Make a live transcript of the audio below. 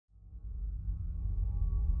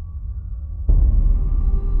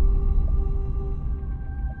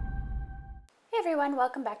everyone,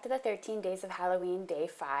 welcome back to the 13 Days of Halloween, Day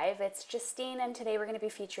 5. It's Justine, and today we're going to be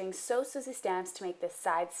featuring So Susie stamps to make this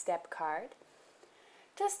sidestep card.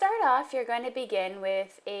 To start off, you're going to begin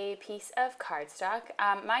with a piece of cardstock.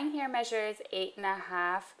 Mine here measures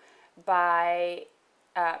 8.5 by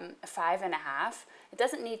 5.5. It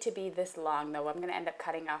doesn't need to be this long though. I'm going to end up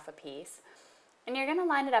cutting off a piece. And you're going to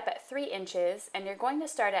line it up at 3 inches, and you're going to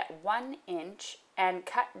start at 1 inch and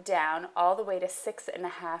cut down all the way to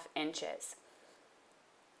 6.5 inches.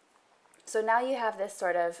 So now you have this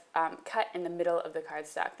sort of cut in the middle of the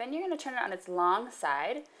cardstock. Then you're going to turn it on its long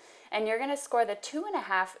side, and you're going to score the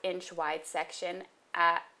 2.5 inch wide section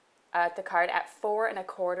at the card at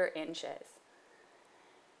 4.25 inches.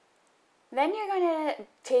 Then you're going to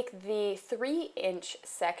take the 3 inch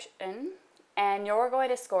section, and you're going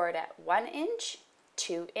to score it at 1 inch,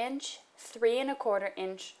 2 inch, 3.25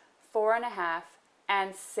 inch, 4.5,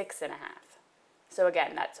 and 6.5. So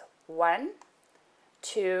again, that's 1,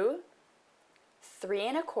 2,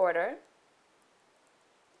 3.25,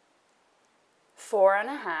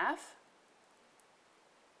 4.5,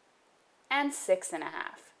 and 6.5.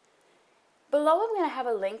 Below I'm going to have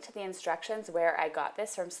a link to the instructions where I got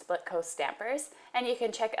this from Split Coast Stampers, and you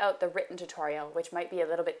can check out the written tutorial, which might be a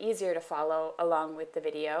little bit easier to follow along with the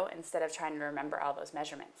video instead of trying to remember all those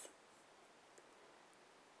measurements.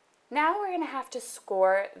 Now we're going to have to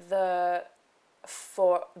score the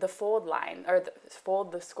fold line, or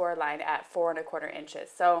fold the score line at 4.25 inches.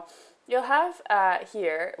 So you'll have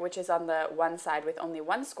here, which is on the one side with only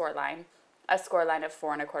one score line, a score line of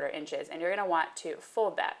 4.25 inches, and you're going to want to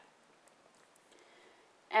fold that.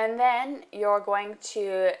 And then you're going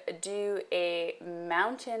to do a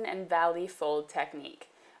mountain and valley fold technique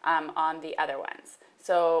on the other ones.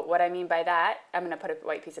 So what I mean by that, I'm going to put a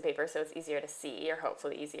white piece of paper so it's easier to see, or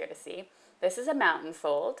hopefully easier to see. This is a mountain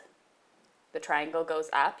fold. The triangle goes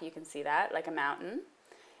up, you can see that, like a mountain.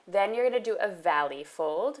 Then you're going to do a valley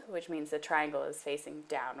fold, which means the triangle is facing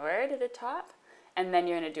downward at the top. And then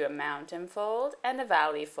you're going to do a mountain fold and a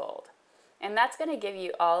valley fold. And that's going to give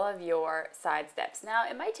you all of your side steps. Now,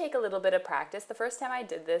 it might take a little bit of practice. The first time I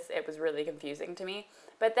did this, it was really confusing to me,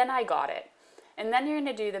 but then I got it. And then you're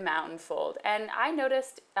going to do the mountain fold. And I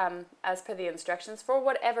noticed, as per the instructions, for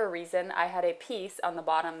whatever reason, I had a piece on the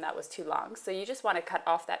bottom that was too long. So you just want to cut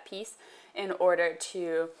off that piece in order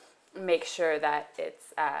to make sure that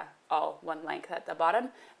it's all one length at the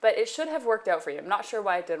bottom. But it should have worked out for you. I'm not sure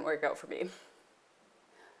why it didn't work out for me.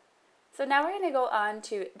 So now we're going to go on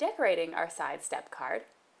to decorating our side step card.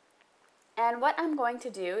 And what I'm going to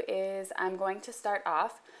do is I'm going to start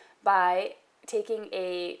off by taking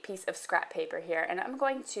a piece of scrap paper here, and I'm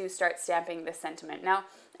going to start stamping this sentiment. Now,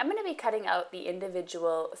 I'm going to be cutting out the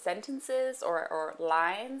individual sentences or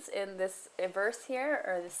lines in this verse here,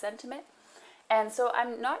 or this sentiment. And so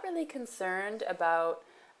I'm not really concerned about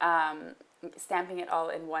stamping it all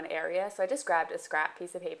in one area. So I just grabbed a scrap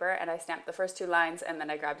piece of paper and I stamped the first 2 lines, and then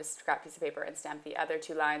I grabbed a scrap piece of paper and stamped the other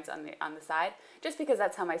 2 lines on the side, just because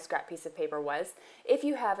that's how my scrap piece of paper was. If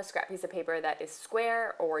you have a scrap piece of paper that is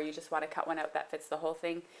square, or you just want to cut one out that fits the whole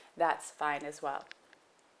thing, that's fine as well.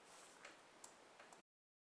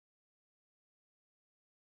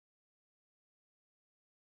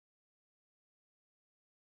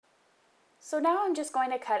 So now I'm just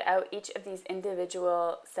going to cut out each of these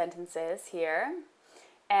individual sentences here,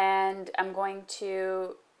 and I'm going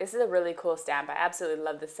to, this is a really cool stamp. I absolutely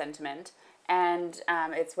love this sentiment, and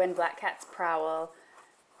it's When Black Cats Prowl,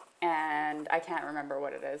 and I can't remember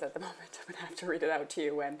what it is at the moment. I'm going to have to read it out to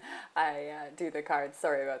you when I do the cards.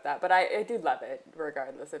 Sorry about that, but I do love it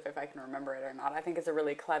regardless of if I can remember it or not. I think it's a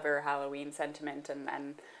really clever Halloween sentiment,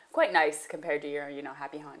 and quite nice compared to your,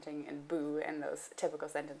 happy haunting and boo and those typical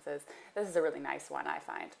sentences. This is a really nice one, I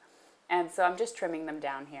find. And so I'm just trimming them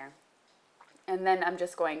down here. And then I'm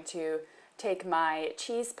just going to take my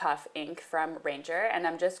cheese puff ink from Ranger, and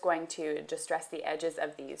I'm just going to distress the edges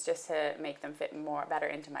of these just to make them fit better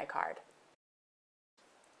into my card.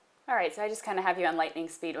 Alright, so I just kind of have you on lightning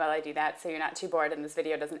speed while I do that, so you're not too bored and this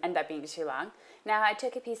video doesn't end up being too long. Now I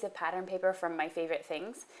took a piece of pattern paper from My Favorite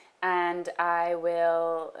Things, and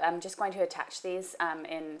I'm just going to attach these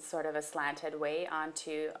in sort of a slanted way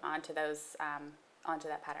onto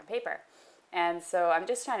that pattern paper. And so I'm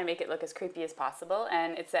just trying to make it look as creepy as possible,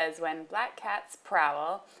 and it says, when black cats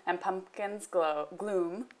prowl and pumpkins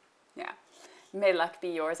gloom, yeah, may luck be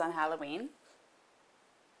yours on Halloween.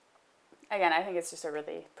 Again, I think it's just a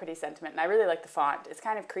really pretty sentiment, and I really like the font. It's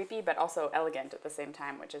kind of creepy, but also elegant at the same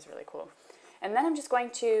time, which is really cool. And then I'm just going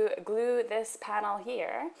to glue this panel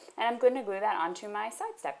here, and I'm going to glue that onto my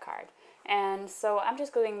side step card. And so I'm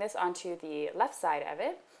just gluing this onto the left side of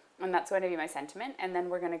it, And that's going to be my sentiment. And then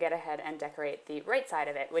we're going to get ahead and decorate the right side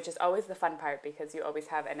of it, which is always the fun part because you always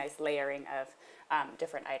have a nice layering of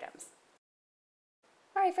different items.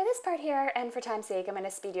 Alright, for this part here, and for time's sake, I'm going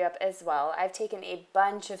to speed you up as well. I've taken a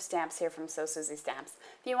bunch of stamps here from So Susie Stamps.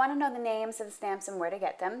 If you want to know the names of the stamps and where to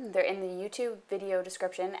get them, they're in the YouTube video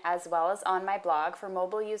description as well as on my blog. For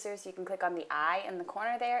mobile users, you can click on the eye in the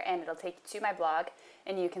corner there and it'll take you to my blog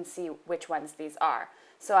and you can see which ones these are.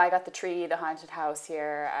 So I got the tree, the haunted house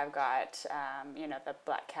here, I've got, you know, the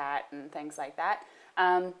black cat and things like that.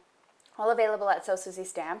 All available at So Susie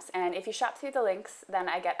Stamps, and if you shop through the links, then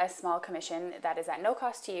I get a small commission that is at no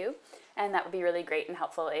cost to you, and that would be really great and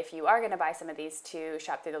helpful if you are going to buy some of these to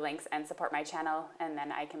shop through the links and support my channel, and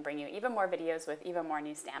then I can bring you even more videos with even more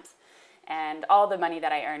new stamps. And all the money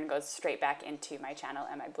that I earn goes straight back into my channel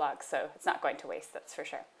and my blog, so it's not going to waste, that's for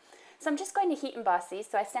sure. So I'm just going to heat emboss these,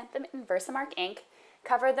 so I stamped them in Versamark ink,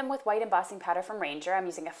 covered them with white embossing powder from Ranger. I'm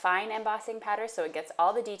using a fine embossing powder so it gets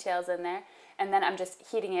all the details in there. And then I'm just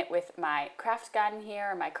heating it with my craft gun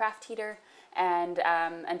here, my craft heater, and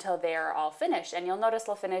until they're all finished. And you'll notice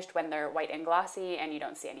they'll finished when they're white and glossy and you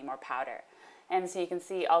don't see any more powder. And so you can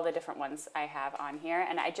see all the different ones I have on here.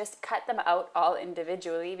 And I just cut them out all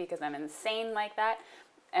individually because I'm insane like that.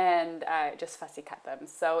 And just fussy cut them.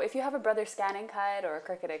 So if you have a Brother Scan and Cut or a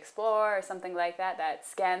Cricut Explore or something like that that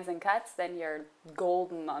scans and cuts, then you're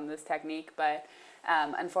golden on this technique. But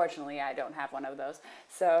unfortunately, I don't have one of those.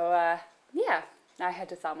 So yeah, I had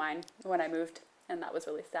to sell mine when I moved, and that was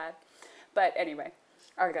really sad. But anyway,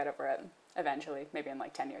 I'll get over it eventually, maybe in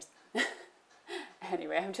like 10 years.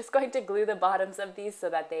 Anyway, I'm just going to glue the bottoms of these so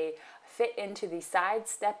that they fit into the side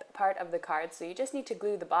step part of the card. So you just need to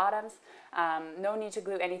glue the bottoms. No need to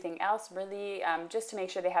glue anything else really, just to make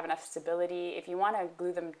sure they have enough stability. If you want to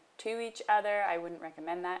glue them to each other, I wouldn't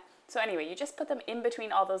recommend that. So anyway, you just put them in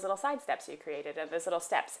between all those little side steps you created, and those little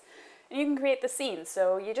steps. And you can create the scene.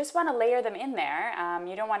 So you just want to layer them in there.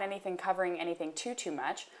 You don't want anything covering anything too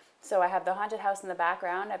much. So I have the haunted house in the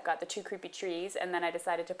background. I've got the two creepy trees, and then I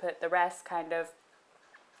decided to put the rest kind of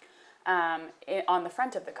on the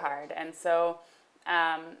front of the card. And so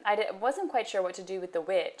wasn't quite sure what to do with the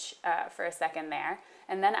witch for a second there.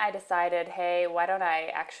 And then I decided, hey, why don't I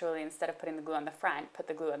actually, instead of putting the glue on the front, put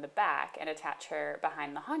the glue on the back and attach her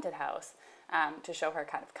behind the haunted house to show her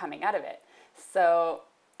kind of coming out of it. So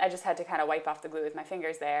I just had to kind of wipe off the glue with my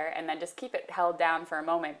fingers there and then just keep it held down for a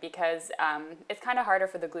moment because it's kind of harder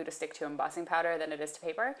for the glue to stick to embossing powder than it is to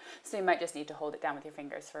paper. So you might just need to hold it down with your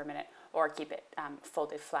fingers for a minute or keep it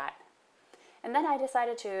folded flat. And then I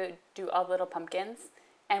decided to do all the little pumpkins.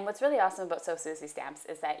 And what's really awesome about So Susie Stamps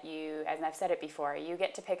is that you, as I've said it before, you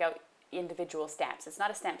get to pick out individual stamps. It's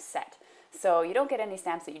not a stamp set. So you don't get any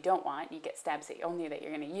stamps that you don't want. You get stamps that only that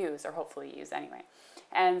you're going to use or hopefully use anyway.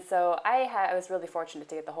 And so I was really fortunate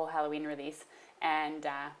to get the whole Halloween release. And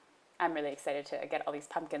I'm really excited to get all these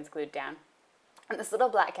pumpkins glued down. And this little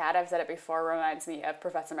black cat, I've said it before, reminds me of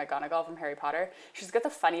Professor McGonagall from Harry Potter. She's got the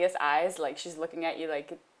funniest eyes, like she's looking at you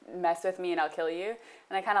like, mess with me and I'll kill you.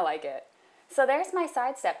 And I kind of like it. So there's my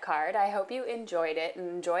side step card. I hope you enjoyed it and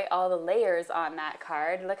enjoy all the layers on that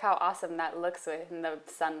card. Look how awesome that looks in the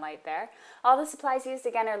sunlight there. All the supplies used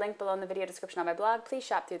again are linked below in the video description on my blog. Please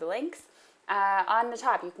shop through the links. On the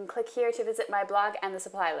top, you can click here to visit my blog and the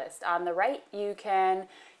supply list. On the right, you can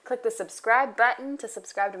click the subscribe button to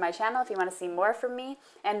subscribe to my channel if you want to see more from me.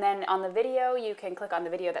 And then on the video, you can click on the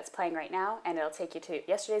video that's playing right now and it'll take you to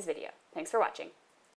yesterday's video. Thanks for watching.